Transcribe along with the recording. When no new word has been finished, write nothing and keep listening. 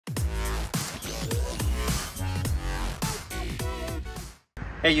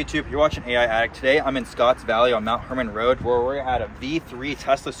Hey YouTube, you're watching AI Addict. Today I'm in Scotts Valley on Mount Herman Road where we're at a V3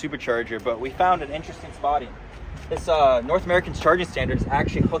 Tesla supercharger, but we found an interesting spotting. This North American charging standard is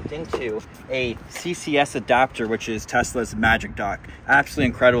actually hooked into a CCS adapter, which is Tesla's magic dock. Absolutely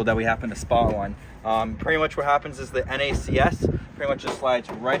incredible that we happen to spot one. Pretty much what happens is the NACS pretty much just slides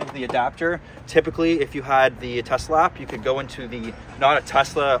right into the adapter. Typically, if you had the Tesla app, you could go into the not a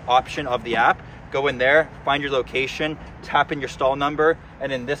Tesla option of the app, go in there, find your location, tap in your stall number, and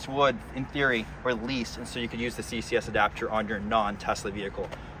then this would, in theory, release, and so you could use the CCS adapter on your non-Tesla vehicle.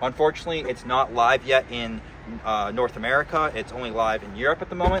 Unfortunately, it's not live yet in North America. It's only live in Europe at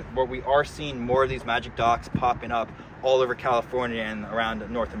the moment, but we are seeing more of these magic docks popping up all over California and around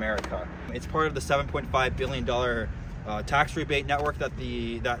North America. It's part of the $7.5 billion tax rebate network that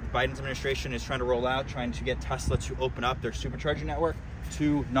Biden's administration is trying to roll out, trying to get Tesla to open up their supercharging network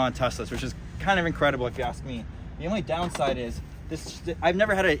to non-Teslas, which is kind of incredible if you ask me. The only downside is this: I've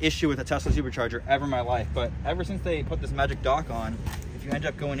never had an issue with a Tesla supercharger ever in my life, but ever since they put this magic dock on, if you end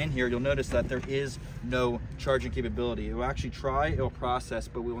up going in here, you'll notice that there is no charging capability. It will actually try, it will process,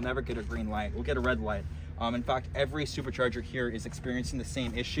 but we will never get a green light. We'll get a red light. In fact, every supercharger here is experiencing the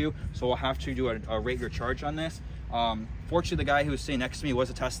same issue, so we'll have to do a rate your charge on this. Fortunately, the guy who was sitting next to me was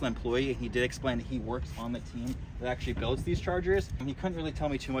a Tesla employee. He did explain that he works on the team that actually builds these chargers. He couldn't really tell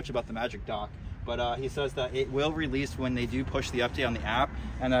me too much about the magic dock, but he says that it will release when they do push the update on the app,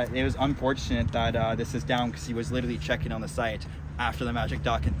 and it was unfortunate that this is down because he was literally checking on the site after the magic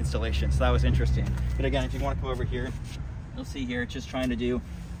dock installation, so that was interesting. But again, if you want to come over here, you'll see here it's just trying to do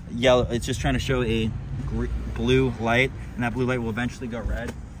yellow. It's just trying to show a blue light, and that blue light will eventually go red.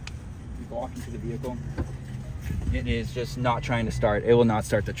 If you walk into the vehicle, it is just not trying to start. It will not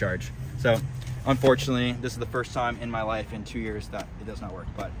start the charge. So unfortunately, this is the first time in my life in 2 years that it does not work.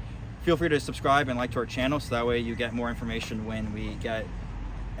 But feel free to subscribe and like to our channel, so that way you get more information when we get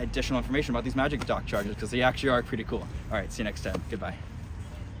additional information about these magic dock chargers, because they actually are pretty cool. All right, see you next time. Goodbye.